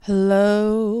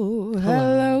Hello.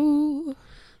 Hello.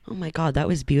 Oh my God, that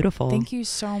was beautiful. Thank you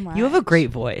so much. You have a great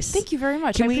voice. Thank you very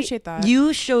much. I appreciate that.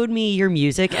 You showed me your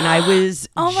music and I was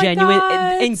Oh my genuine.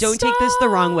 God, and don't take this the stop.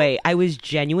 wrong way. I was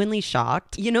genuinely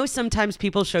shocked. You know, sometimes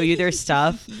people show you their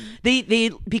stuff.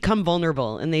 They become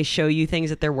vulnerable and they show you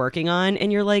things that they're working on.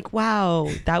 And you're like,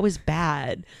 wow, that was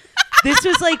bad. This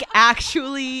was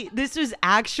actually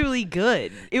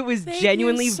good. It was Thank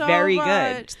genuinely you so very much.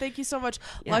 good. Thank you so much.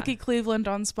 Yeah. Lucky Cleveland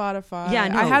on Spotify. Yeah,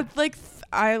 no. I had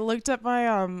I looked at my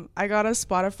I got a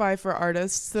Spotify for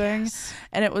artists thing,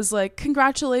 and it was like,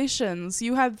 congratulations,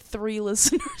 you had 3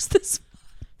 listeners this month.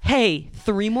 Hey,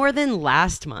 3 more than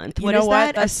last month. You What know is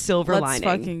that? That's, a silver let's lining.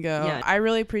 fucking go. Yeah. I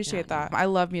really appreciate that. I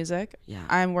love music. Yeah.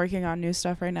 I'm working on new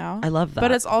stuff right now. I love that.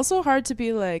 But it's also hard to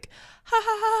be like, ha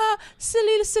ha ha,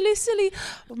 silly,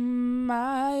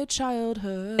 my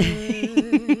childhood.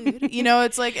 You know,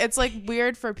 it's like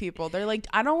weird for people. They're like,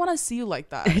 I don't want to see you like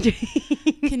that.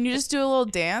 Can you just do a little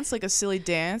dance, like a silly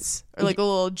dance, or like a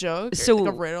little joke, or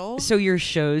like a riddle? So your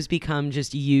shows become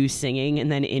just you singing,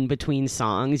 and then in between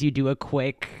songs, you do a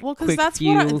quick. Well, because that's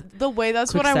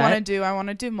what I want to do. I want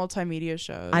to do multimedia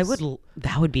shows.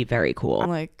 That would be very cool.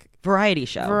 Like variety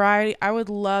show. I would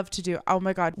love to do. Oh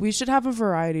my God, we should have a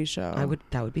variety show.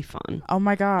 That would be fun. Oh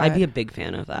my God, I'd be a big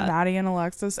fan of that. Maddie and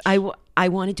Alexis. I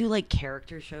want to do like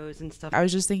character shows and stuff. I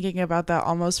was just thinking about that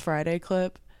Almost Friday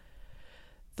clip.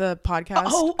 The podcast.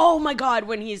 Oh my God,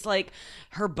 when he's like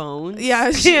her bones. Yeah.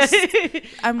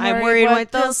 I'm worried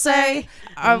what they'll say.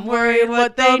 I'm worried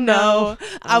what they know.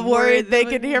 I'm worried they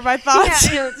can hear my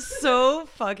thoughts. Yeah, it's so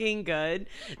fucking good.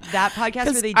 That podcast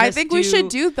where they just I think we should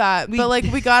do that. But like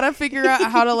we gotta figure out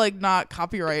how to like not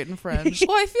copyright infringe.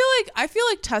 Well, I feel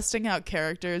like testing out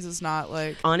characters is not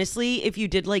like, honestly, if you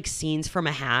did like scenes from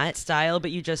a hat style,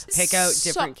 but you just pick out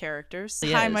different characters.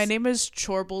 Hi, my name is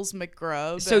Chorbles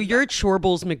McGrub. So you're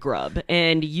Chorbles McGrub,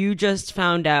 and you just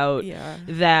found out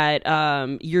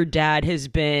that your dad has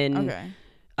been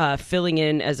filling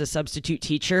in as a substitute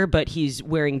teacher, but he's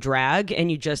wearing drag,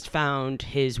 and you just found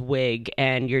his wig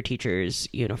and your teacher's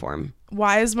uniform.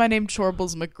 Why is my name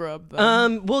Chorbles McGrub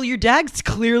then? Well, your dad's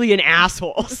clearly an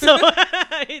asshole, so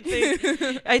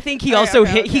I think he also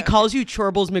he calls you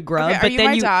Chorbles McGrub. But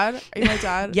then dad? Are you my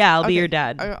dad? Yeah, I'll be your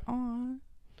dad. Aw,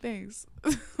 thanks.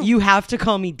 You have to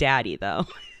call me daddy, though.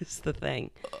 Is the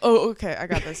thing. Oh, okay. I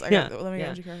got this. Let me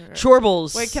get you character.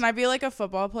 Chorbles. Wait, can I be like a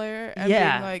football player? And being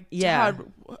like, Dad.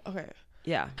 Okay.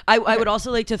 Yeah. I would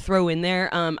also like to throw in there,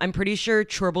 I'm pretty sure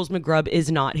Chorbles McGrub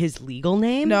is not his legal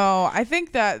name. No, I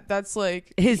think that's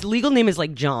like... His legal name is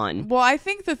like John. Well, I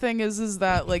think the thing is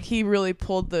that like he really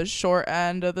pulled the short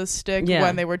end of the stick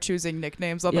when they were choosing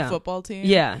nicknames on the football team.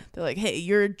 Yeah. They're like, hey,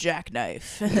 you're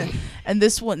Jackknife. And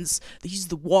he's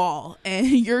the Wall. And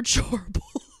you're Chorbles.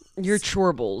 You're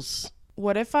Chorbles.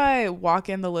 What if I walk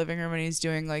in the living room and he's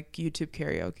doing like YouTube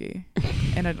karaoke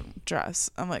in a dress?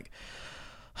 I'm like,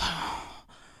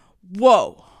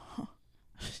 whoa.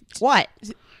 What?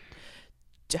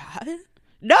 Dad?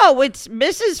 No, it's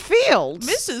Mrs.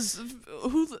 Fields.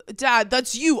 Dad,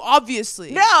 that's you,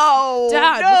 obviously. No.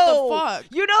 Dad, no. what the fuck?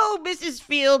 You know Mrs.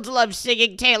 Fields loves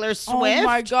singing Taylor Swift. Oh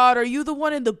my God, are you the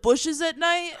one in the bushes at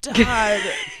night? Dad.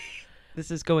 This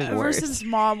is going Ever worse. since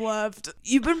Mom left,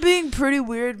 you've been being pretty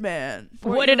weird, man.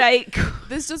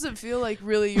 This doesn't feel like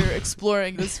really you're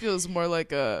exploring. This feels more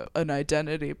like an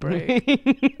identity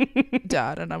break.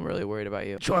 Dad, and I'm really worried about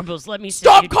you. Chorbles, let me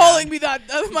stop calling me that.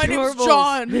 My name's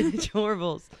John.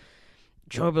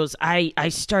 Chorbles, I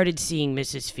started seeing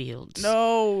Mrs. Fields.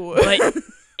 No. But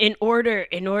in order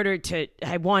to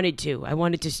I wanted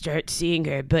to start seeing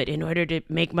her, but in order to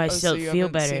make myself feel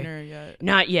better. Seen her yet?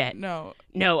 Not yet. No,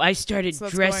 I started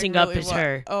dressing up as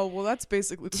her. Oh, well, that's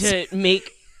basically to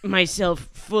make myself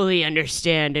fully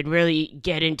understand and really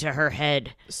get into her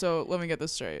head. So let me get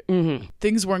this straight. Mm-hmm.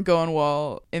 Things weren't going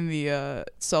well in the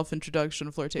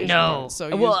self-introduction flirtation. No. So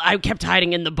I kept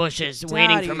hiding in the bushes,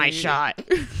 waiting for my shot.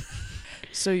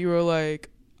 So you were like,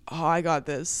 oh, I got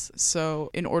this. So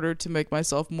in order to make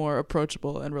myself more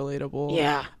approachable and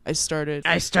relatable, I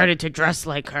started to dress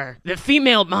like her. The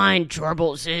female mind,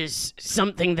 Chorbles, is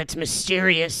something that's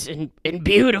mysterious and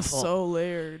beautiful. So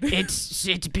layered.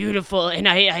 It's beautiful, and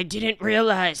I didn't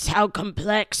realize how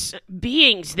complex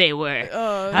beings they were.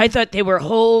 I thought they were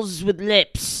holes with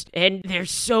lips, and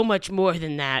there's so much more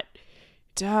than that.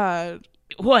 Dad.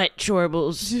 What,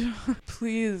 Chorbles?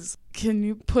 Please, can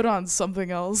you put on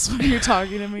something else when you're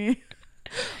talking to me?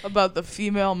 about the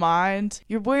female mind.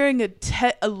 You're wearing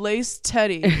a lace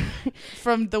teddy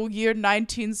from the year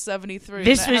 1973.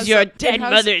 This was your dead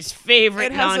mother's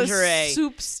favorite lingerie. It has a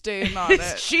soup stain on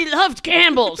it. She loved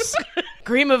Campbell's.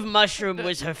 Cream of mushroom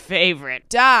was her favorite.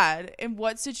 Dad, in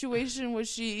what situation was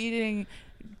she eating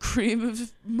cream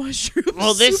of mushroom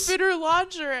soup in her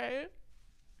lingerie?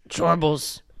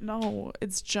 Chorbles. No,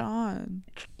 it's John.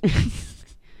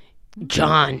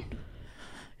 John.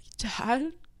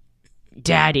 Dad?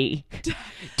 Daddy.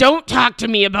 Don't talk to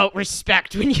me about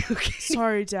respect when you...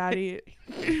 Sorry, Daddy.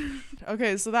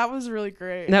 Okay, so that was really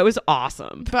great. That was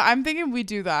awesome. But I'm thinking we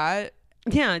do that.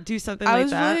 Yeah, do something like that. I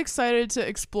was really excited to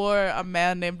explore a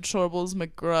man named Chorbles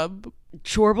McGrub.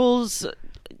 Chorbles...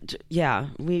 Yeah,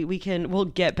 we'll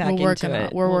get back into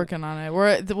it. We're working on it.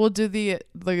 We'll do the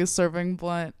Serving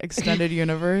Blunt extended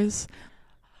universe.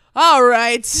 All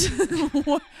right.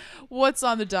 What's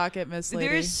on the docket, Miss Lady?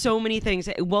 There's so many things.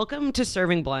 Welcome to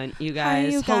Serving Blunt, you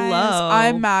guys. Hi, you Hello. guys.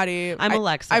 I'm Maddie. I'm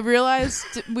Alexa. I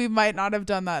realized we might not have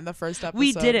done that in the first episode.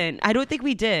 We didn't. I don't think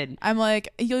we did. I'm like,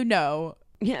 Yeah.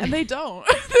 And they don't.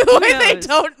 They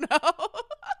don't know.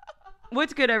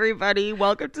 What's good, everybody?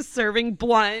 Welcome to Serving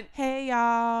Blunt. Hey,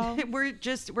 y'all.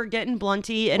 We're getting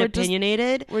blunty and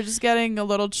opinionated. We're just getting a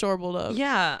little chorbled up.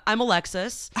 Yeah, I'm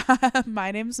Alexis.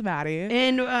 My name's Maddie.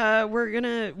 And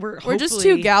we're just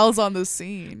two gals on the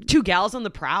scene. Two gals on the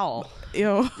prowl.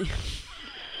 Ew.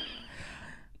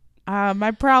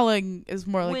 My prowling is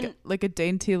more like a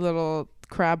dainty little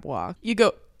crab walk. You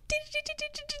go.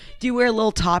 Do you wear a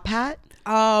little top hat?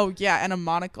 Oh yeah, and a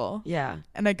monocle. Yeah.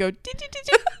 And I go.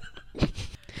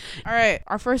 All right,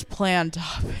 our first planned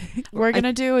topic. We're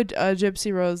gonna do a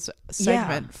Gypsy Rose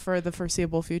segment for the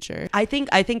foreseeable future. I think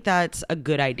that's a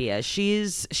good idea.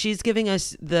 She's giving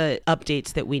us the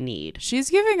updates that we need. She's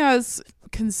giving us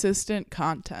consistent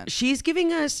content. She's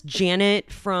giving us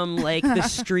Janet from like the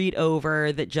street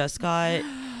over that just got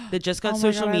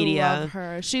social media. I love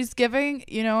her. She's giving.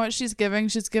 You know what she's giving?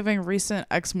 She's giving recent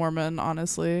ex-Mormon.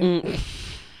 Honestly.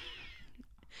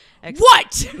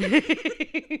 What?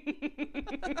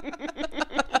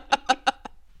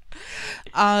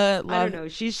 I don't know.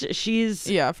 She's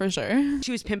yeah, for sure.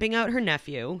 She was pimping out her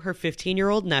nephew, her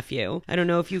 15-year-old nephew. I don't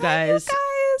know if you guys.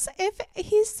 If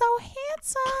he's so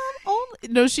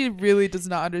handsome. No, she really does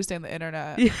not understand the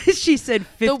internet. She said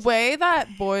the way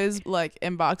that boys like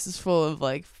inbox is full of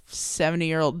like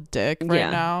 70-year-old dick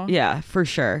right now. Yeah, for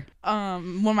sure.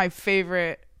 One of my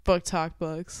favorite book talk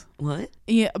books. What?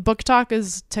 Yeah, book talk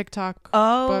is TikTok.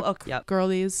 Okay. Yep.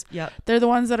 Girlies. Yep. They're the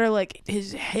ones that are like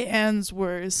his hands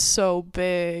were so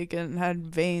big and had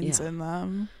veins in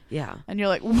them. Yeah. And you're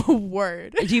like,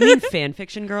 word. Do you mean fan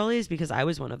fiction girlies? Because I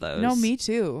was one of those. No, me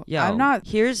too. Yo, I'm not.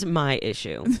 Here's my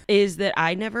issue is that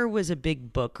I never was a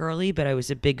big book girly, but I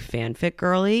was a big fanfic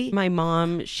girly. My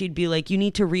mom, she'd be like, you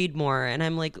need to read more. And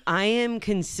I'm like, I am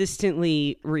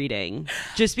consistently reading.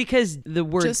 Just because the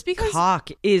word cock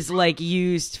is like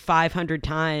used 500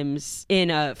 times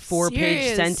in a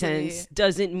 4-page sentence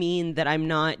doesn't mean that I'm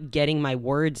not getting my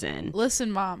words in. Listen,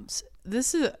 moms.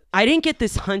 I didn't get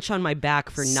this hunch on my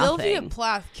back for nothing. Sylvia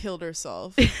Plath killed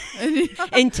herself.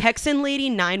 And Texan Lady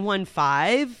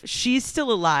 915, she's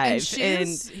still alive. And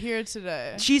she's here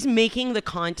today. She's making the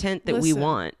content that we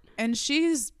want. And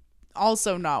she's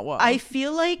also not well. I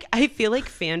feel like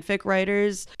fanfic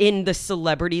writers in the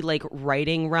celebrity like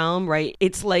writing realm, right?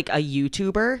 It's like a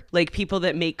YouTuber, like people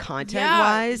that make content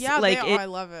wise. Yeah, like I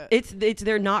love it.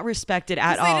 They're not respected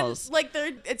at all.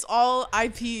 It's all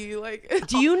IP. Like,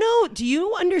 do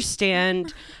you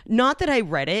understand? Not that I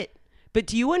read it, but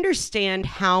do you understand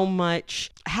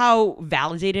how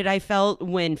validated I felt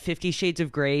when 50 Shades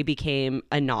of Grey became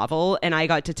a novel and I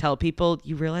got to tell people,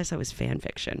 you realize that was fan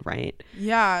fiction, right?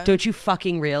 Yeah. Don't you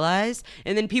fucking realize?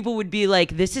 And then people would be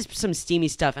like, this is some steamy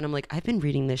stuff. And I'm like, I've been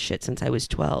reading this shit since I was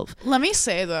 12. Let me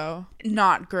say, though,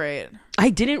 not great. I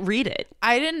didn't read it.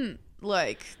 I didn't,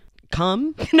 like...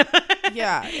 Come?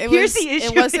 Yeah, Here's the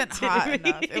issue. It wasn't hot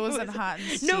enough. It wasn't hot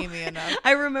and steamy enough.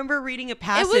 I remember reading a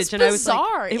passage. It was and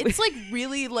bizarre. I was like, it's like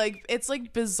really like it's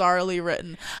like bizarrely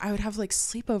written. I would have like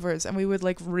sleepovers and we would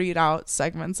like read out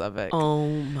segments of it. Oh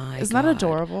my! Isn't that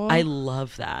adorable? I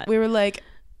love that. We were like,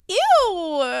 ew,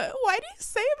 why do you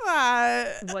say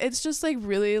that? What? It's just like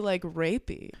really like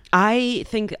rapey. I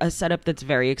think a setup that's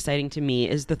very exciting to me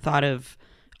is the thought of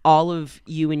all of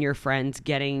you and your friends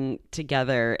getting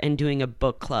together and doing a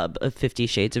book club of 50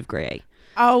 Shades of Grey.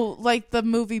 Oh, like the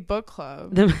movie book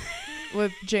club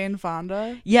with Jane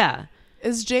Fonda? Yeah.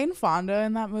 Is Jane Fonda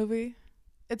in that movie?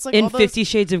 It's like in 50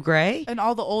 Shades of Grey? And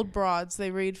all the old broads, they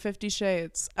read 50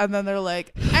 Shades. And then they're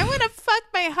like, I want to fuck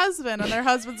my husband. And their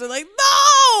husbands are like,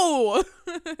 no.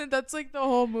 That's like the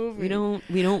whole movie.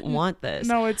 We don't want this.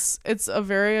 No, it's a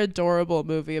very adorable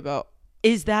movie about.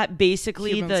 Is that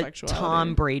basically human the sexuality.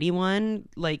 Tom Brady one?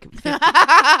 Like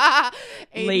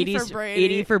 80 for Brady.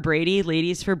 80 for Brady,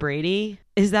 ladies for Brady?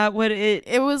 Is that what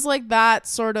it was like that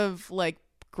sort of like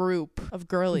group of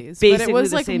girlies. Basically but it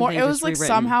was the like same more thing, it was just like rewritten.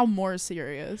 somehow more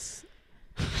serious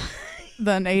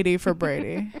than 80 for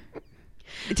Brady.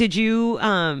 Did you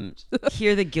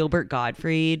hear the Gilbert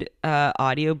Gottfried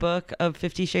audiobook of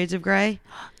 50 Shades of Grey?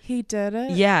 He did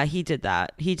it? Yeah, he did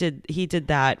that. He did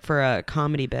that for a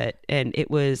comedy bit, and it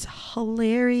was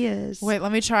hilarious. Wait,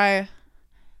 let me try.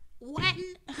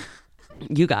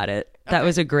 You got it. That Okay.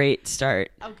 was a great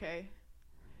start. Okay.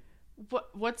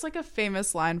 What's like a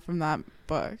famous line from that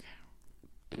book?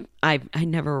 I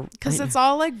never, Because it's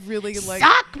all like really like.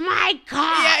 Suck my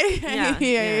cock.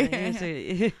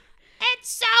 Yeah. It's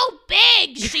so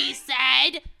big, she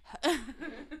said.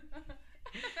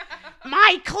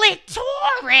 My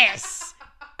clitoris.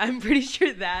 I'm pretty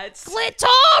sure that's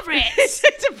Clitoris.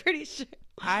 I'm pretty sure.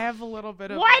 I have a little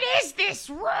bit of. What is this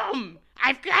room?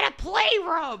 I've got a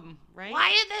playroom. Right? Why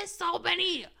are there so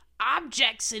many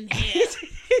objects in here?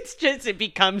 It's just it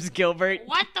becomes Gilbert.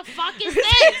 What the fuck is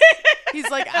this? He's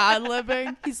like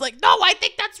ad-libbing. He's like, No, I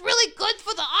think that's really good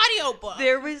for the audiobook.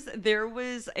 There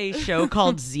was a show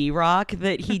called Z-Rock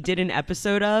that he did an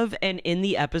episode of, and in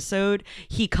the episode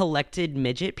he collected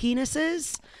midget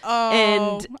penises. oh.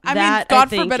 And I that, mean, God I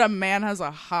think- forbid a man has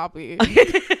a hobby.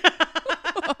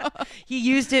 He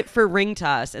used it for ring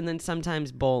toss and then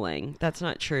sometimes bowling. That's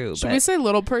not true. Should but we say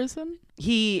little person?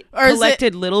 he Or is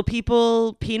collected little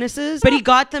people penises, but he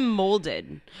got them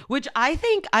molded, which I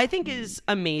think is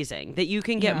amazing that you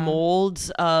can get Yeah. molds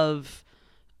of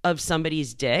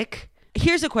somebody's dick.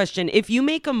 Here's a question. If you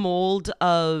make a mold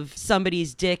of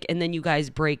somebody's dick and then you guys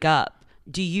break up,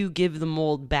 do you give the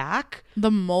mold back?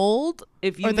 The mold?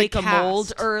 If you Or the make a mold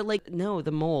cast? or like, no,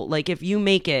 the mold, like if you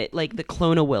make it like the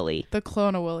Clone-A-Willy, The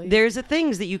Clone-A-Willy. there's a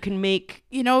things that you can make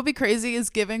You know what would be crazy is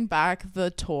giving back the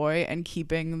toy and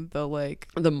keeping the like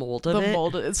the mold of the it.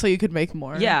 mold so you could make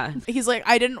more. Yeah. He's like,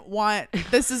 I didn't want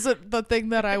this isn't the thing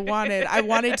that I wanted. I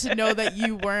wanted to know that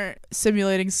you weren't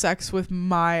simulating sex with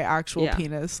my actual Yeah.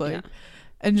 penis. Like Yeah.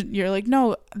 and you're like,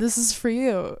 no, this is for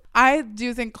you. I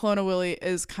do think Clone-A-Willy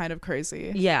is kind of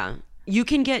crazy. Yeah. You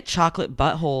can get chocolate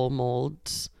butthole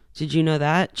molds. Did you know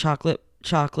that? Chocolate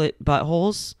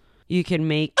buttholes you can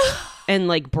make and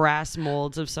like brass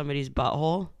molds of somebody's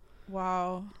butthole.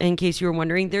 Wow. In case you were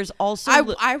wondering, there's also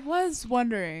I was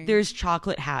wondering. there's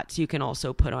chocolate hats you can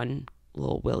also put on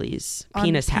little willies. On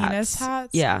Penis hats. Penis hats?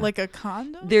 Yeah. Like a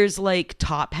condom? There's like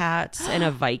top hats and a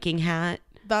Viking hat.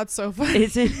 That's so funny.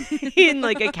 Is it in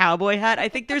like a cowboy hat? I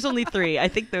think there's only 3. I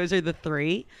think those are the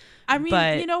 3. I mean,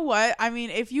 but- you know what? I mean,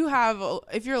 if you're a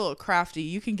little crafty,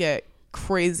 you can get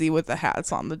crazy with the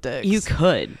hats on the dicks. You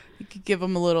could. You could give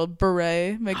them a little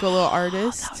bete, make a little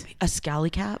artist. A scally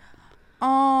cap.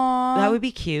 Aww. That would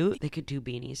be cute. They could do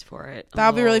beanies for it. That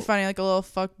would be really little- funny, like a little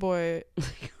fuck boy,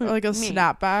 or like a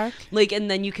snapback. Like,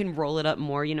 and then you can roll it up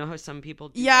more. You know how some people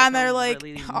do Yeah, and a they're like,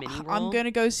 really "Oh, mini I'm roll?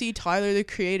 gonna go see Tyler the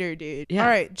Creator, dude. Yeah. All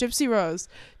right, Gypsy Rose.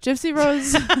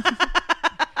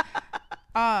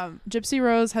 Gypsy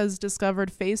Rose has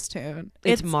discovered Facetune.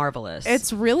 It's marvelous.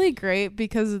 It's really great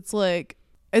because it's like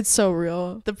it's so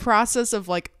real. The process of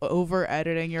like over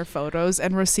editing your photos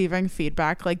and receiving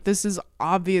feedback, like this is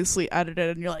obviously edited,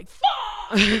 and you're like,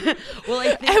 fuck. well,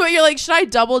 I think, And you're like, should I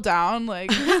double down? Like,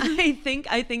 I think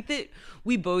that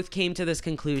we both came to this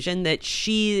conclusion that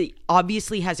she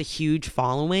obviously has a huge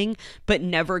following, but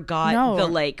never got No. the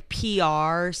like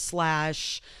PR /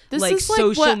 This like is like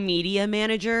social what- media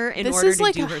manager in this order is to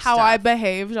like do her how stuff. I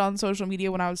behaved on social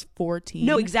media when I was 14.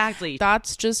 No, exactly.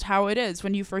 That's just how it is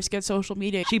when you first get social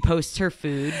media. She posts her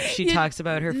food. She Yeah, talks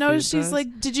about her No, food. she's posts.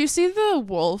 like, did you see the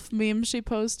wolf meme she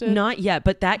posted? Not yet,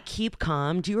 but that keep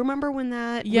calm. Do you remember when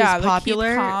that Yeah, was the popular?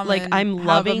 keep calm Like and I'm have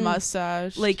loving a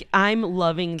mustache. Like I'm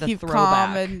loving the keep throwback.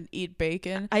 calm and eat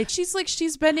bacon. I-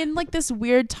 she's been in like this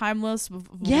weird timeless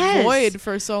Yes. void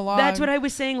for so long. That's what I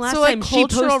was saying last so like time.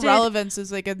 cultural She posted, relevance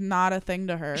is like not a thing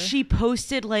to her. She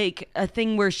posted like a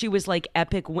thing where she was like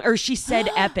epic or she said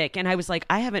epic, and I was like,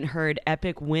 I haven't heard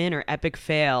epic win or epic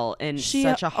fail in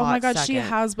such a hot oh my god, she second.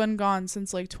 has been gone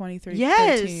since like 2013.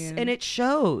 Yes, and it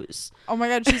shows. Oh my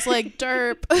god, she's like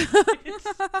derp.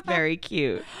 Very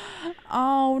cute.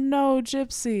 Oh no,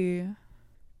 Gypsy.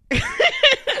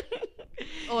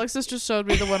 Alexis just showed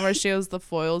me the one where she has the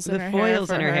foils in The her hair. foils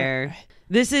for in her hair.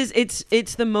 This is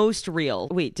it's the most real.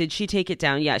 Wait, did she take it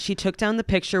down? Yeah, she took down the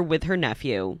picture with her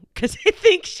nephew because I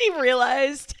think she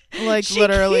realized Like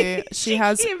literally, she she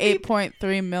has can't be-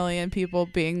 8.3 million people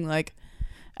being like,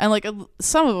 And like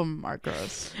some of them are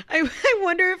gross. I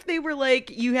wonder if they were like,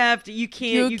 you can't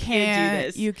do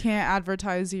this. You can't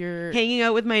advertise your hanging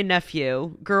out with my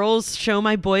nephew. Girls, show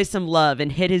my boy some love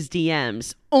and hit his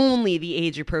DMs. Only the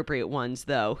age appropriate ones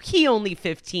though. He only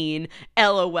 15.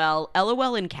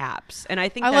 LOL in caps. And I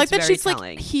think I that's like that very she's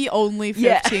telling. like he only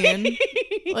 15. Yeah.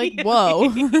 Like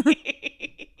whoa.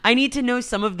 I need to know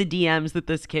some of the DMs that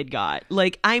this kid got.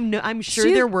 Like, I'm sure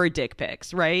there were dick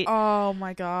pics, right? Oh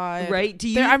my god! Right?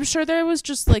 I'm sure there was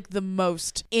just like the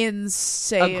most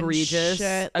insane, egregious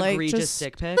shit.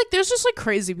 Dick pic. Like, there's just like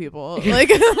crazy people.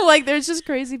 Like, like there's just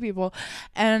crazy people,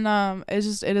 and it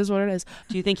is what it is.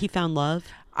 Do you think he found love?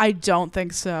 I don't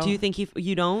think so. Do you think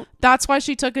you don't? That's why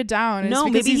she took it down. No,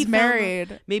 because maybe he's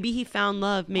married. Maybe he found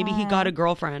love. Maybe he got a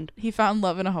girlfriend. He found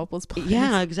love in a hopeless place.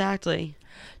 Yeah, exactly.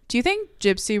 Do you think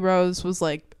Gypsy Rose was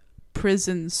like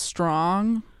prison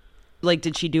strong? Like,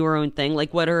 did she do her own thing?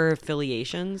 Like, what are her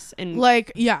affiliations? And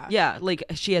like, yeah, like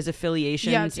she has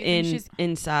affiliations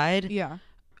inside. Yeah,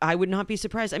 I would not be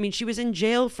surprised. I mean, she was in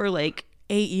jail for like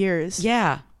 8 years.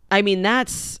 Yeah, I mean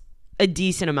that's a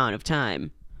decent amount of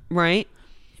time, right?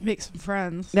 Make some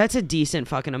friends. That's a decent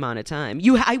fucking amount of time.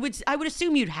 I would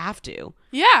assume you'd have to.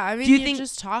 Yeah, I mean, you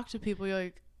just talk to people. You're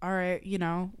like, all right,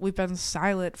 we've been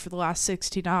silent for the last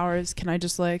 16 hours. Can I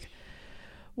just like,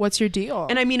 what's your deal?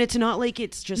 And I mean, it's not like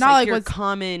it's just not like your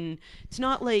common, it's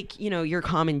not like, your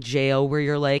common jail where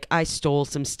you're like, I stole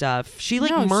some stuff. She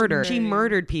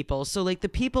murdered people. So like the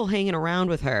people hanging around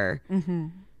with her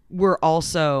were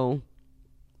also,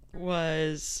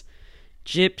 was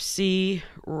Gypsy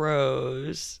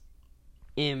Rose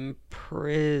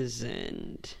imprisoned?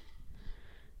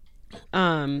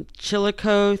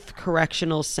 Chillicothe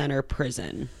Correctional Center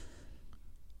Prison.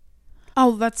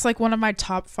 Oh, that's like one of my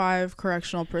top 5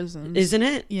 correctional prisons. Isn't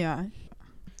it? Yeah.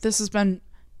 This has been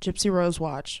Gypsy Rose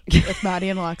Watch with Maddie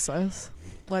and Alexis.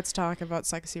 Let's talk about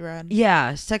Sexy Red.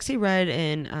 Yeah, Sexy Red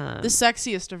and the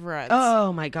sexiest of reds.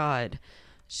 Oh my god.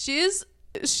 She's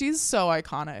so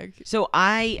iconic. So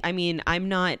I mean, I'm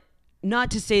not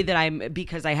to say that I'm,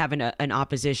 because I have an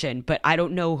opposition, but I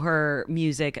don't know her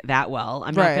music that well.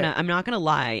 I'm not gonna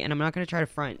lie, and I'm not gonna try to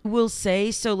front. Will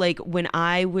say, so like when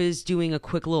I was doing a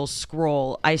quick little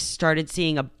scroll, I started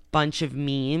seeing a bunch of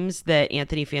memes that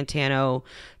Anthony Fantano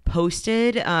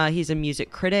posted. He's a music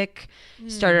critic.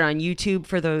 Started on YouTube,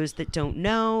 for those that don't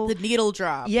know. The Needle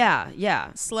Drop.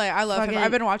 Yeah. Slay. I love him.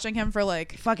 I've been watching him for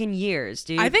like fucking years,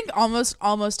 dude. I think almost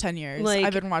 10 years. Like,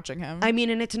 I've been watching him. I mean,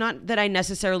 and it's not that I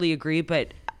necessarily agree,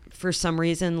 but for some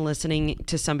reason, listening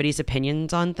to somebody's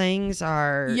opinions on things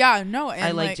are... Yeah, no. And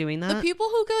I like doing that. The people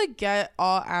who like get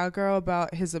all aggro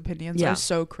about his opinions are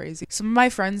so crazy. Some of my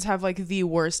friends have like the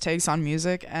worst takes on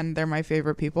music, and they're my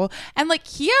favorite people. And like,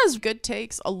 he has good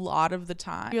takes a lot of the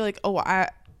time. You're like,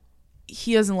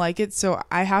 he doesn't like it, so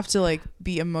I have to like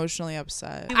be emotionally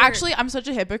upset. Actually, I'm such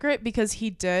a hypocrite because he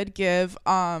did give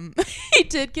Mary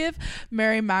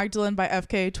Magdalene by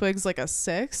FKA Twigs like a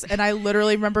 6, and I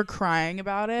literally remember crying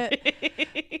about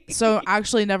it. So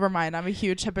actually, never mind. I'm a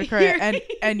huge hypocrite,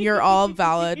 and you're all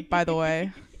valid, by the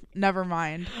way. Never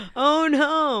mind. Oh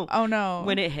no.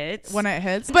 When it hits.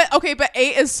 But okay, but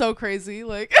 8 is so crazy.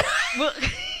 Like, well,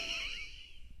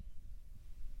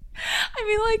 I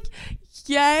mean, like,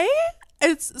 yay.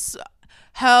 It's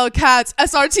Hellcats,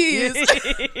 SRTs.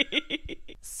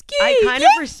 I kind of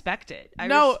respect it.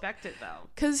 Respect it though,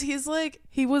 because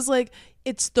he was like,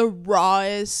 it's the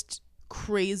rawest,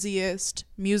 craziest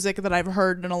music that I've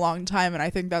heard in a long time, and I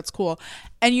think that's cool.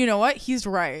 And you know what? He's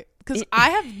right, because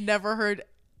I have never heard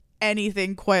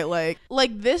anything quite like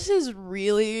this. Is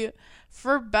really,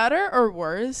 for better or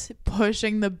worse,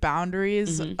 pushing the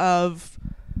boundaries of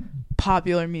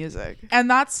popular music, and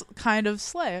that's kind of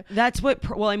slay. That's what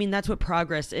that's what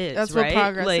progress is. That's right?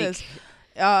 what progress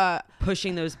is.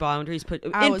 Pushing those boundaries.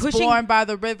 I was born by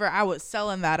the river. I was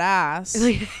selling that ass.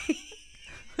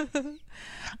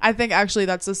 I think actually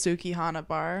that's a Suki Hana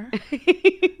bar.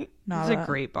 It's a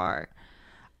great bar.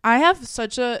 I have so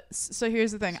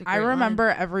here's the thing. I remember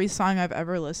every song I've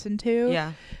ever listened to.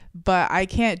 Yeah. But I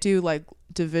can't do like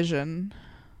division.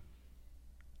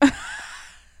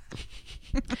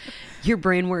 Your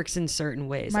brain works in certain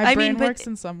ways. My brain works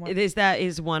in some ways.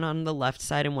 Is one on the left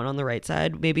side and one on the right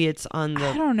side? Maybe it's on the...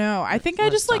 I don't know. I think I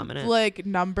just like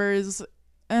numbers.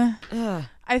 I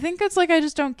think it's like I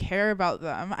just don't care about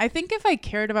them. I think if I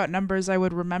cared about numbers, I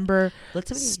would remember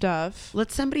stuff.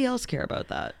 Let somebody else care about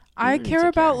that. I care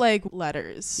about like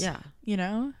letters. Yeah. You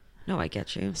know? No, I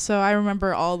get you. So I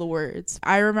remember all the words.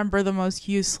 I remember the most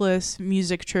useless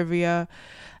music trivia.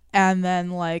 And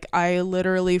then like I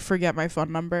literally forget my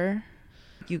phone number.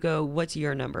 You go, what's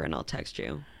your number? And I'll text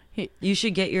you. You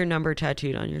should get your number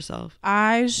tattooed on yourself.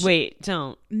 Wait,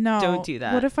 don't. No. Don't do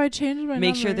that. What if I change my number?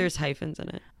 Make sure there's hyphens in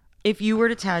it. If you were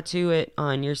to tattoo it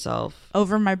on yourself.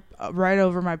 Right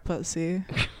over my pussy.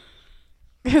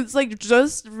 It's like,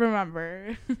 just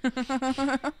remember.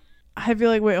 I'd be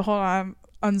like, wait, hold on.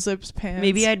 Unzips pants.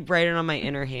 Maybe I'd write it on my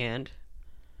inner hand.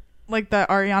 Like that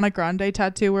Ariana Grande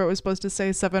tattoo where it was supposed to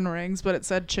say 7 rings, but it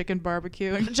said chicken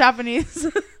barbecue in Japanese.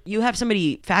 You have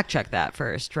somebody fact check that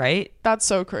first, right? That's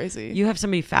so crazy. You have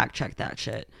somebody fact check that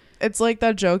shit. It's like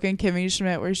that joke in Kimmy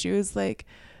Schmidt where she's like,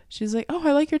 oh,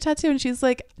 I like your tattoo. And she's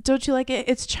like, don't you like it?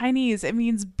 It's Chinese. It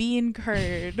means bean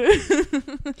curd.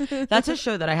 That's a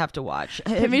show that I have to watch.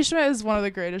 Kimmy Schmidt is one of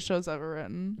the greatest shows ever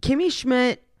written. Kimmy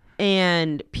Schmidt,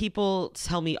 and people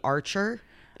tell me Archer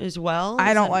as well.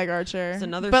 I don't like Archer. It's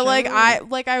another but show.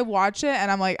 I watch it and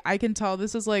I'm like, I can tell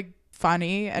this is like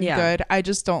funny and good. I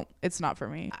just don't, it's not for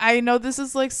me. I know this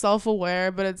is like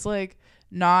self-aware, but it's like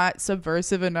not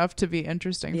subversive enough to be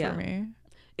interesting for me.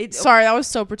 Sorry, that was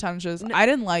so pretentious. No. I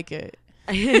didn't like it.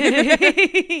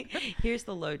 Here's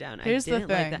the lowdown. Here's the thing.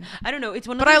 Like that. I don't know. It's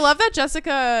one. But I love that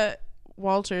Jessica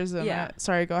Walters in it.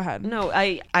 Sorry, go ahead. No,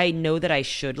 I know that I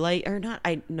should like, or not.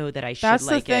 I know that I should like it. That's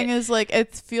the thing is like,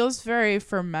 it feels very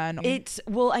for men.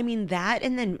 I mean that,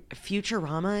 and then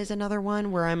Futurama is another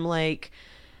one where I'm like,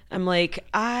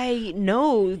 I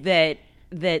know that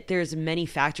there's many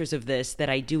factors of this that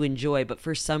I do enjoy, but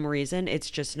for some reason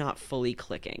it's just not fully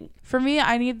clicking. For me,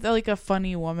 I need like a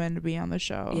funny woman to be on the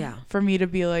show. Yeah. For me to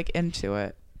be like into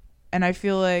it. And I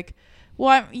feel like,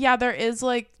 well, there is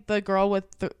like the girl with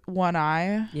one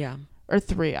eye. Yeah. Or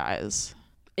 3 eyes.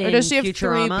 Or does she have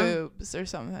Futurama? 3 boobs or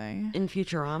something? In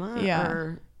Futurama?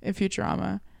 Yeah. In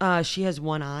Futurama. She has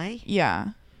 1 eye? Yeah.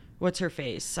 What's her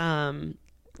face?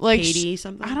 Like Katie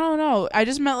something? I don't know. I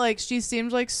just meant like she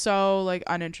seemed like so like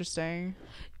uninteresting.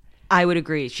 I would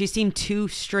agree. She seemed too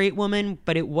straight woman,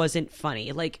 but it wasn't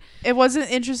funny. Like it wasn't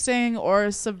interesting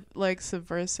or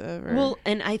subversive. Well,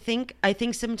 and I think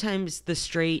sometimes the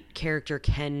straight character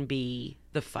can be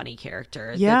the funny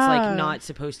character. Yeah. That's like not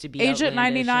supposed to be Agent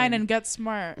 99 and Get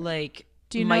Smart. Like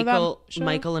do you know that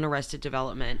Michael in Arrested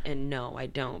Development? And no, I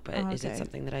don't. But is it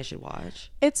something that I should watch?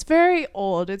 It's very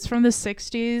old. It's from the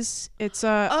 60s. It's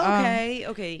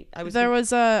okay. There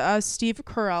was a Steve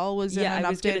Carell was in an updated. I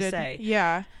was gonna say.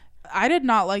 Yeah, I did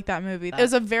not like that movie. It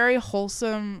was a very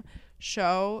wholesome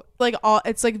show. Like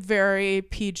it's like very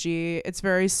PG. It's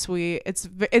very sweet. It's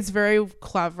very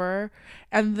clever.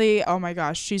 And oh my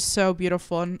gosh, she's so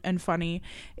beautiful and funny.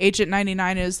 Agent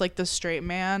 99 is like the straight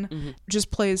man,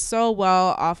 just plays so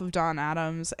well off of Dawn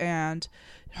Addams, and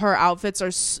her outfits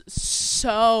are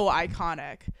so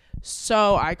iconic.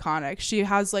 So iconic. She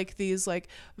has like these like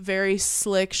very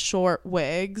slick short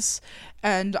wigs,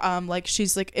 and like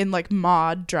she's like in like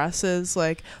mod dresses,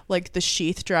 like the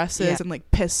sheath dresses and like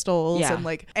pistols, and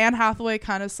like Anne Hathaway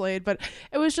kind of slayed, but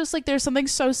it was just like there's something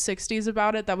so 60s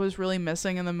about it that was really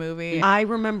missing in the movie. I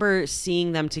remember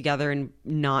seeing them together and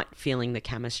not feeling the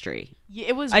chemistry.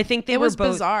 It was. I think it was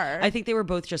both bizarre. I think they were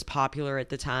both just popular at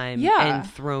the time, and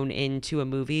thrown into a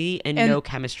movie, and no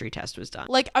chemistry test was done.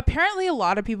 Like apparently, a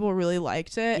lot of people really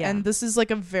liked it, and this is like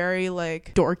a very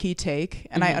like dorky take,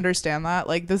 and I understand that.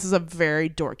 Like this is a very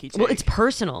dorky take. Well, it's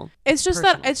personal. It's just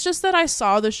that I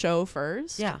saw the show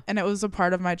first, and it was a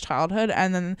part of my childhood,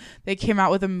 and then they came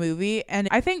out with a movie, and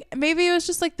I think maybe it was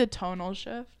just like the tonal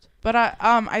shift. But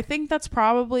I think that's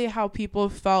probably how people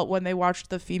felt when they watched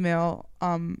the female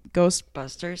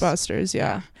Ghostbusters.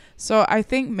 Yeah. So I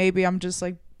think maybe I'm just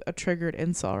like a triggered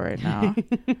incel right now.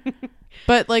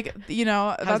 But like, you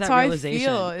know, that's how I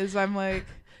feel. Is I'm like,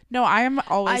 no, I am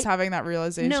always having that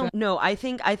realization. No, I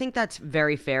think that's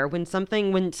very fair. When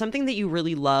something that you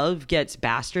really love gets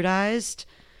bastardized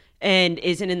and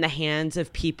isn't in the hands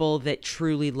of people that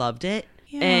truly loved it.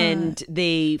 Yeah. And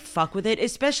they fuck with it,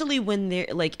 especially when they're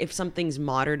like, if something's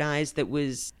modernized that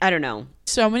was, I don't know.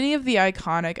 So many of the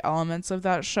iconic elements of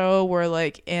that show were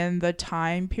like in the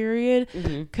time period,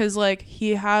 because like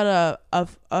he had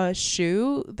a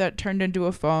shoe that turned into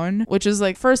a phone, which is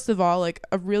like, first of all, like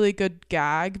a really good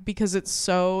gag because it's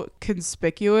so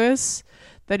conspicuous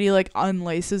that he like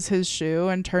unlaces his shoe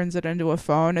and turns it into a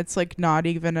phone. It's like not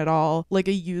even at all like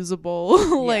a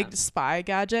usable like spy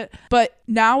gadget. But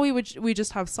now we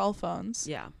just have cell phones.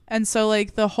 Yeah. And so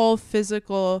like the whole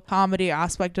physical comedy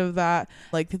aspect of that,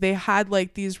 like they had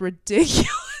like these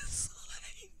ridiculous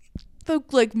the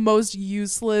like most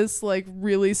useless like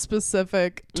really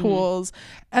specific tools,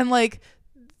 and like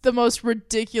the most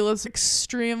ridiculous,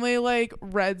 extremely like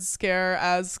Red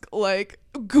Scare-esque like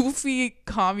goofy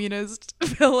communist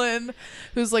villain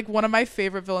who's like one of my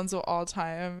favorite villains of all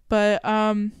time. But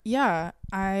yeah,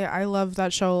 I love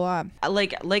that show a lot.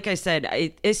 Like I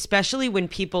said, especially when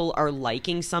people are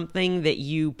liking something that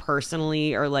you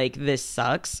personally are like, this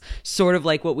sucks, sort of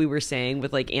like what we were saying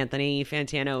with like Anthony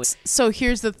Fantano. So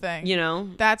here's the thing, you know,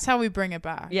 that's how we bring it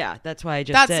back. Yeah, that's why I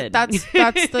just did.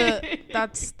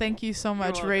 That's thank you so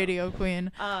much, Radio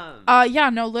Queen. Yeah,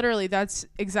 no, literally, that's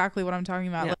exactly what I'm talking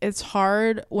about. Yeah. It's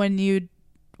hard when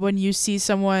you see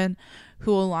someone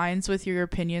who aligns with your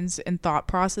opinions and thought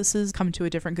processes come to a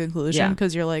different conclusion,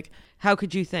 because you're like, how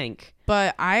could you think?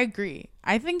 But I agree.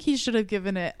 I think he should have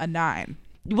given it a 9.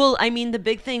 Well, I mean, the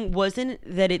big thing wasn't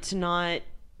that it's not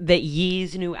that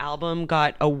Ye's new album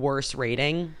got a worse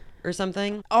rating or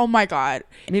something. Oh my God.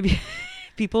 Maybe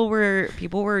people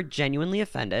were genuinely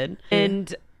offended.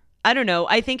 And I don't know.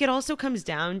 I think it also comes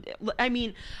down, I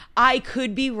mean, I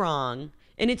could be wrong.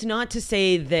 And it's not to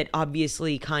say that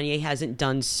obviously Kanye hasn't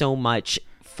done so much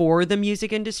for the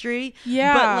music industry.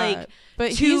 Yeah.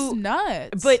 But he's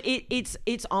nuts. But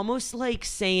it's almost like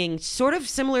saying, sort of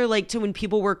similar like to when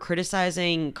people were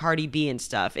criticizing Cardi B and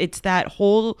stuff. It's that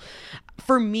whole,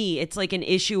 for me, it's like an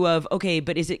issue of, okay,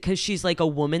 but is it because she's like a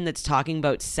woman that's talking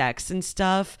about sex and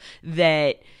stuff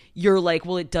that you're like,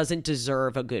 well, it doesn't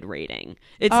deserve a good rating.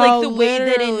 It's like the way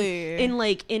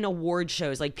that in award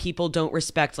shows, like people don't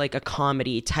respect like a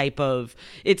comedy type of,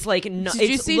 it's like, no, did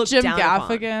you see Jim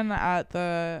Gaffigan at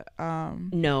the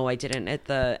No, I didn't. At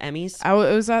the Emmys?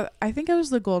 I think it was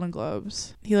the Golden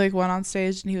Globes. He like went on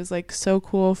stage and he was like, so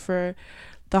cool for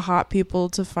the hot people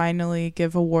to finally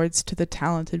give awards to the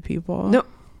talented people. No,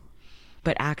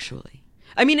 but actually,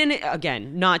 I mean, and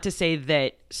again, not to say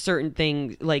that certain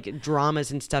things like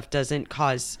dramas and stuff doesn't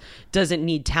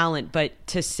need talent, but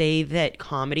to say that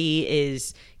comedy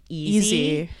is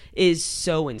easy is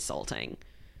so insulting.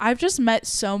 I've just met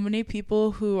so many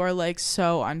people who are like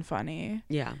so unfunny.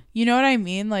 Yeah. You know what I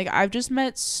mean? Like I've just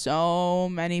met so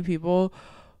many people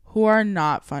who are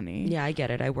not funny. Yeah, I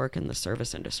get it. I work in the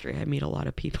service industry. I meet a lot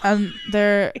of people. And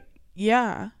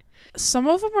some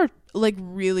of them are like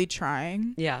really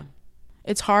trying. Yeah.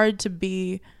 It's hard to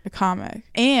be a comic,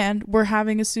 and we're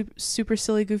having a super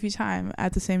silly, goofy time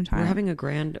at the same time. We're having a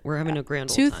grand old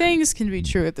Two time. things can be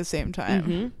true at the same time.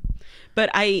 Mm-hmm. But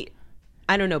I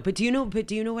don't know. But do you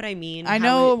know what I mean? I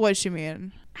know what you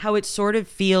mean. How it sort of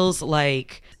feels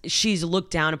like she's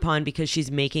looked down upon because she's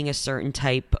making a certain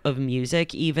type of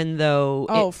music, even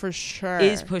though for sure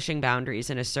is pushing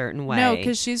boundaries in a certain way. No,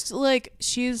 because she's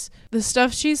the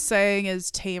stuff she's saying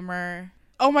is tamer.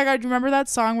 Oh my God, you remember that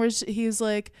song where he's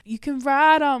like, you can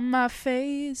ride on my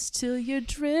face till you're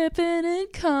dripping in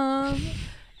cum.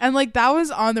 And like that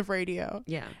was on the radio.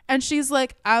 Yeah. And she's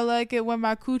like, I like it when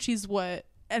my coochie's wet.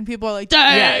 And people are like,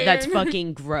 dang. Yeah, that's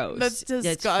fucking gross. That's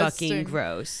disgusting. That's fucking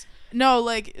gross. No,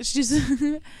 like she's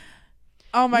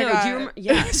oh my God. Do you remember?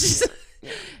 Yeah.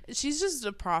 She's just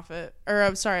a prophet. Or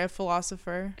I'm sorry, a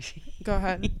philosopher. Go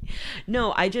ahead.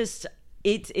 No,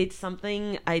 it's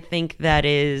something I think that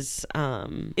is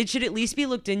it should at least be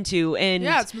looked into. And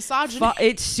yeah, it's misogyny.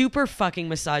 It's super fucking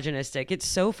misogynistic. It's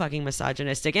so fucking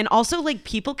misogynistic. And also like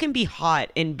people can be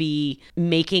hot and be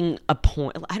making a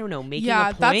point. I don't know, making a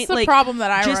point. Yeah, that's the like, problem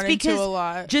that I run into a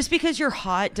lot. Just because you're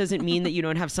hot doesn't mean that you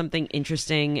don't have something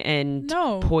interesting and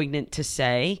poignant to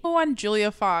say. When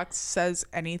Julia Fox says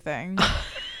anything,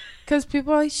 because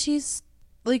people are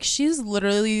like, she's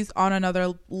literally on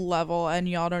another level and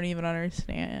y'all don't even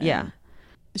understand. Yeah.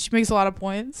 She makes a lot of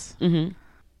points. Mm-hmm.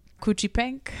 Coochie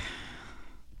pink.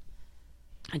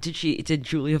 Did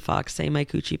Julia Fox say my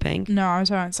coochie pink? No, I'm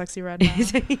talking about sexy red now.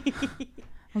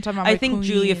 I'm talking about I think queen.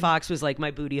 Julia Fox was like, my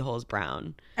booty hole's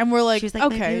brown. And we're like, she's like,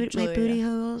 okay, my booty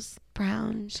hole's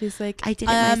brown. She's like, I did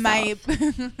it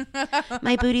myself.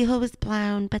 My booty hole was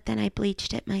brown, but then I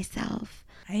bleached it myself.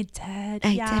 I did.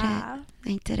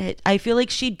 I did it. I feel like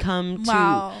she'd come to.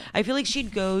 Wow. I feel like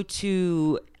she'd go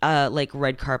to like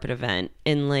red carpet event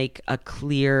in like a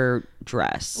clear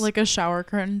dress, like a shower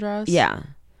curtain dress. Yeah,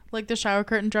 like the shower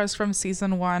curtain dress from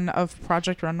season 1 of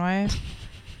Project Runway.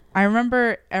 I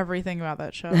remember everything about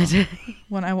that show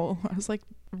when I was like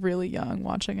really young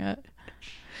watching it,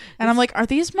 and I'm like, are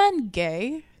these men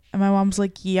gay? And my mom's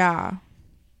like, yeah.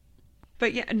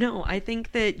 But yeah, no, I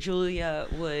think that Julia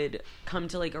would come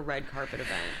to like a red carpet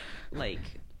event, like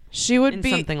she would be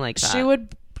something like that. She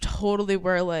would totally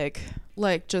wear like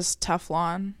just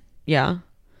Teflon. Yeah.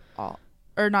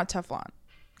 Or not Teflon,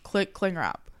 cling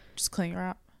wrap, just cling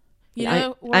wrap. You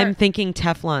know, I'm thinking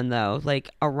Teflon though, like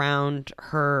around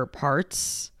her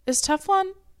parts. Is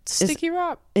Teflon sticky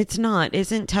wrap? It's not.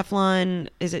 Isn't Teflon?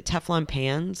 Is it Teflon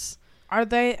pans? Are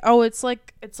they? Oh, it's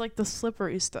like the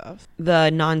slippery stuff. The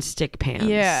non-stick pans.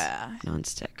 Yeah.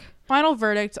 Non-stick. Final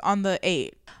verdict on the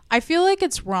 8. I feel like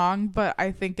it's wrong, but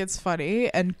I think it's funny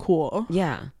and cool.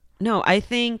 Yeah. No, I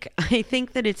think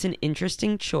that it's an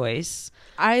interesting choice.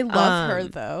 I love her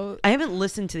though. I haven't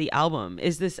listened to the album.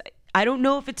 I don't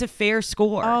know if it's a fair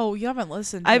score. Oh, you haven't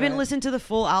listened to I haven't listened to the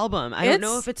full album. I don't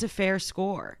know if it's a fair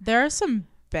score. There are some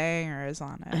bangers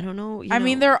on it. I don't know. I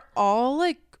mean, they're all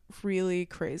like really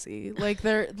crazy. Like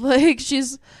they're like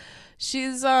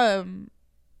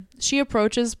she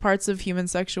approaches parts of human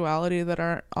sexuality that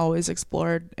aren't always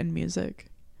explored in music.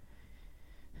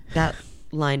 That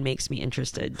line makes me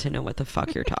interested to know what the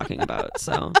fuck you're talking about.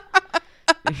 So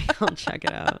maybe I'll check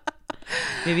it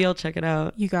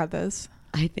out. You got this.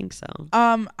 I think so.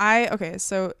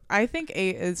 So I think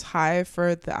 8 is high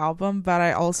for the album, but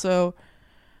I also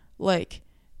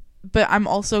but I'm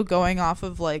also going off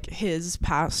of like his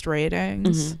past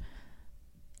ratings. Mm-hmm.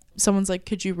 Someone's like,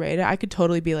 could you rate it? I could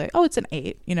totally be like, oh, it's an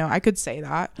 8. You know, I could say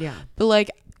that. Yeah. But like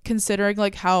considering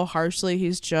like how harshly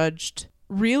he's judged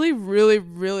really, really,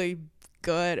 really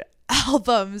good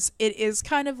albums, it is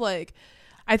kind of like,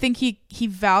 I think he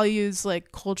values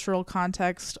like cultural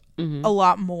context a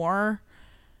lot more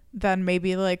than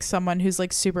maybe like someone who's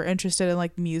like super interested in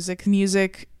like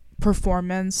music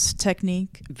performance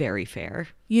technique. Very fair.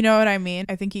 You know what I mean?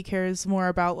 I think he cares more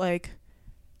about like,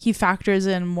 he factors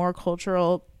in more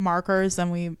cultural markers than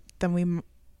we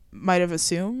might have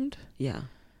assumed. Yeah.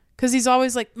 Because he's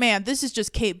always like, man, this is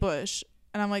just Kate Bush.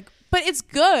 And I'm like, but it's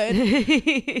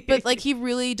good. But like, he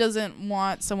really doesn't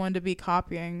want someone to be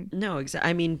copying. No, exactly.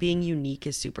 I mean, being unique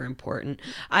is super important.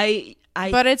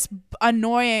 But it's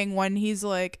annoying when he's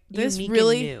like, this unique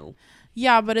really and new.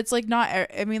 Yeah, but it's like not,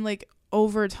 I mean, like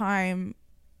over time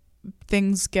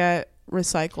things get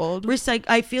recycled.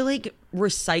 I feel like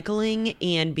recycling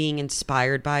and being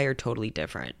inspired by are totally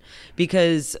different,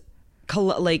 because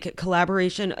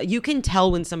collaboration, you can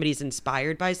tell when somebody's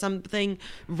inspired by something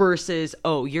versus,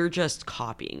 oh, you're just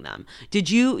copying them. Did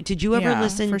you ever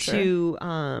listen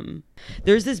to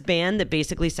there's this band that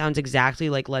basically sounds exactly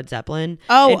like Led Zeppelin?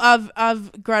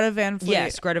 Of Greta Van Fleet.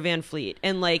 Yes, Greta Van Fleet.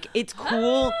 And like, it's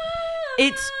cool.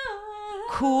 It's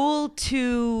cool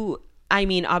to, I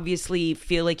mean, obviously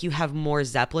feel like you have more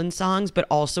Zeppelin songs, but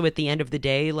also at the end of the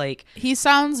day, like, he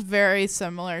sounds very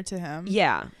similar to him.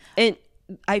 Yeah. And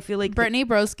I feel like Brittany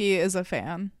Broski is a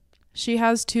fan. She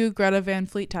has 2 Greta Van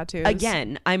Fleet tattoos.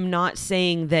 Again, I'm not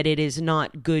saying that it is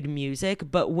not good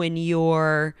music, but when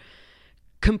you're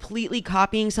completely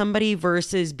copying somebody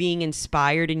versus being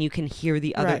inspired and you can hear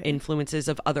the other influences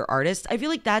of other artists, I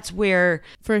feel like that's where,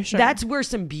 for sure, that's where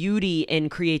some beauty and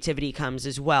creativity comes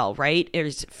as well, right?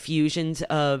 There's fusions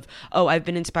of, oh, I've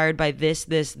been inspired by this,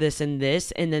 and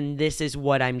this, and then this is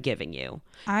what I'm giving you.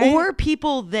 Or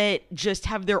people that just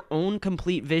have their own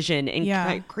complete vision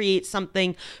and create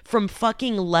something from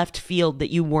fucking left field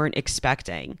that you weren't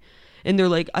expecting. And they're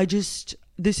like, this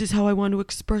is how I want to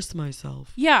express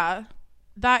myself. Yeah.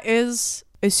 That is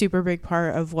a super big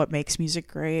part of what makes music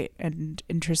great and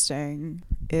interesting,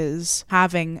 is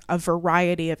having a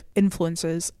variety of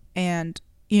influences, and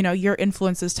you know, your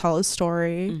influences tell a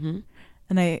story.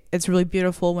 And it's really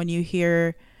beautiful when you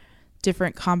hear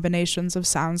different combinations of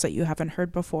sounds that you haven't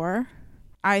heard before.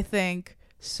 I think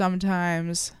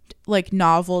sometimes like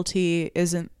novelty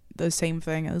isn't the same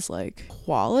thing as like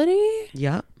quality.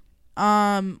 Yeah.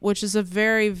 Which is a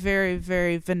very, very,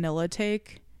 very vanilla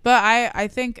take. But I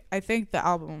think the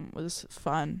album was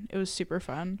fun. It was super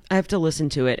fun. I have to listen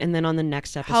to it, and then on the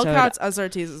next episode, Hellcats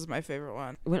SRTs is my favorite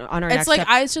one. On our it's like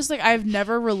it's just like I've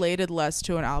never related less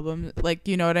to an album. Like,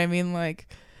 you know what I mean? Like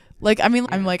I mean,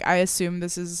 I'm like, I assume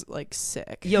this is like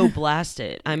sick. Yo, blast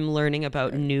it! I'm learning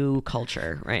about new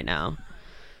culture right now.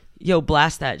 Yo,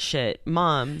 blast that shit,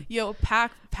 Mom. Yo,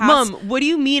 pass. Mom, what do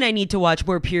you mean I need to watch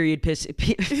more period pieces?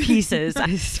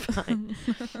 It's fine.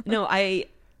 No,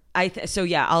 so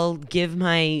yeah, I'll give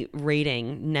my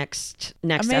rating next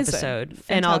Amazing. Episode.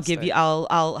 Fantastic. And I'll give you,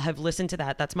 I'll have listened to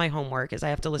that. That's my homework, is I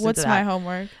have to listen to that. What's my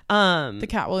homework? The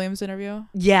Cat Williams interview.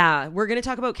 Yeah, we're going to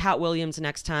talk about Cat Williams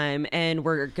next time, and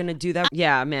we're going to do that.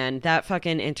 Yeah, man, that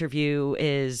fucking interview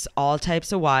is all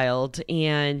types of wild.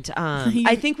 And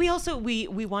I think we also, we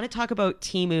want to talk about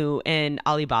Temu and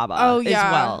Alibaba as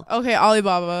well. Okay,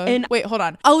 Alibaba. And wait, hold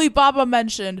on. Alibaba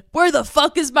mentioned, where the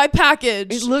fuck is my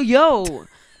package? Yo.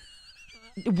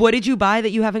 What did you buy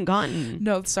that you haven't gotten?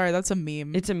 No, sorry, that's a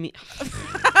meme. It's a meme.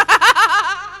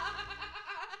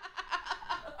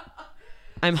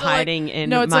 I'm So, hiding like, in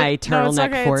no, it's my like- no, it's turtleneck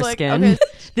okay. It's like, foreskin. okay.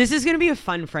 This is gonna be a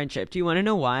fun friendship. Do you want to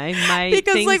know why?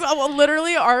 Because things- like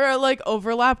literally our like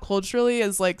overlap culturally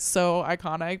is like so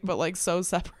iconic, but like so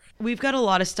separate. we've got a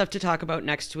lot of stuff to talk about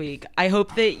next week. I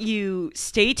hope that you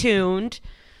stay tuned.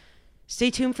 Stay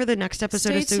tuned for the next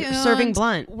episode of Serving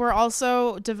Blunt. We're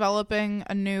also developing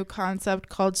a new concept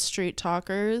called Street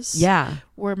Talkers. Yeah.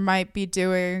 We might be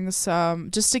doing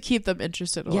some just to keep them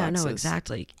interested. Alexis. Yeah, no,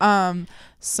 exactly.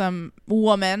 Some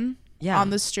woman Yeah.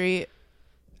 on the street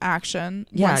action.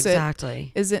 Yeah, once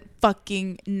exactly. It isn't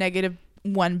fucking negative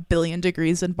 1 billion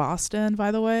degrees in Boston,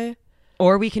 by the way.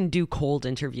 Or we can do cold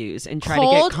interviews and try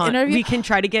Cold to get interview? We can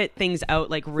try to get things out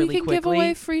like really we can quickly. give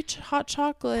away free hot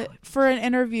chocolate for an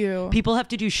interview. People have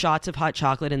to do shots of hot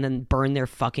chocolate and then burn their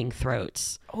fucking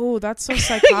throats. Oh, that's so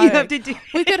psychotic. You have to do.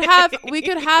 we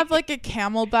could have like a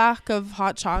camelback of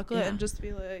hot chocolate and just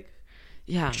be like,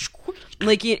 Yeah,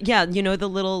 like yeah, you know the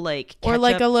little like or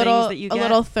like a little that you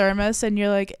get? thermos, and you're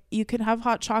like, you can have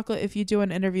hot chocolate if you do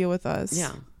an interview with us.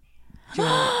 Yeah,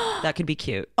 that could be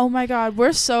cute. Oh my god,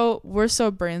 we're so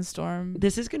brainstorm.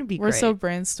 This is gonna be. We're great. so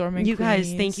brainstorming. You guys,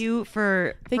 queens. thank you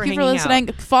for listening.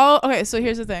 out. Follow. Okay, so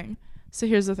here's the thing.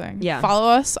 Yeah. Follow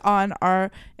us on our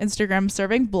Instagram,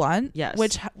 Serving Blunt. Yes.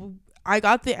 Which I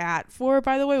got the @ for,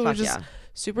 by the way. Fuck Which is yeah.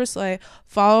 super slay.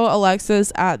 Follow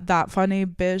Alexis at That Funny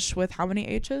Bish with how many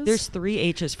H's? There's 3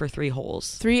 H's for 3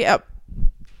 holes. 3.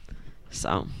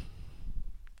 So.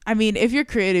 I mean, if you're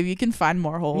creative, you can find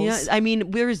more holes. Yeah, I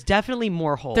mean, there's definitely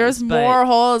more holes. There's but more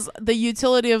holes. The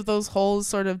utility of those holes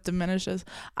sort of diminishes.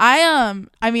 I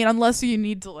mean, unless you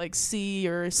need to like see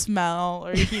or smell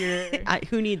or hear.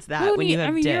 who needs that when you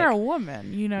have dick? You're a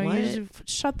woman. You know, What? you just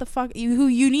shut the fuck.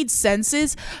 You need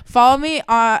senses. Follow me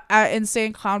at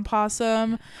Insane Clown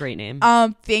Possum. Great name.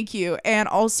 Thank you, and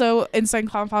also Insane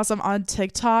Clown Possum on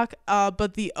TikTok.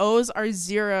 But the O's are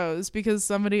zeros because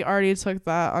somebody already took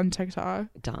that on TikTok.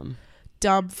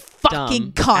 Dumb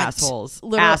fucking cunt.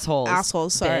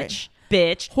 Assholes. Sorry.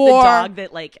 Bitch. Whore. The dog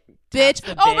that like. Bitch.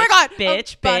 The Oh my god.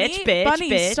 Bitch.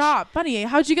 Bunny, stop. Bunny,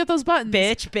 how'd you get those buttons?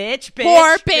 Bitch.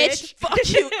 Whore. Bitch. Fuck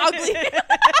you. Ugly.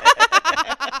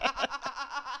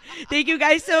 Thank you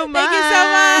guys so much. Thank you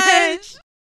so much.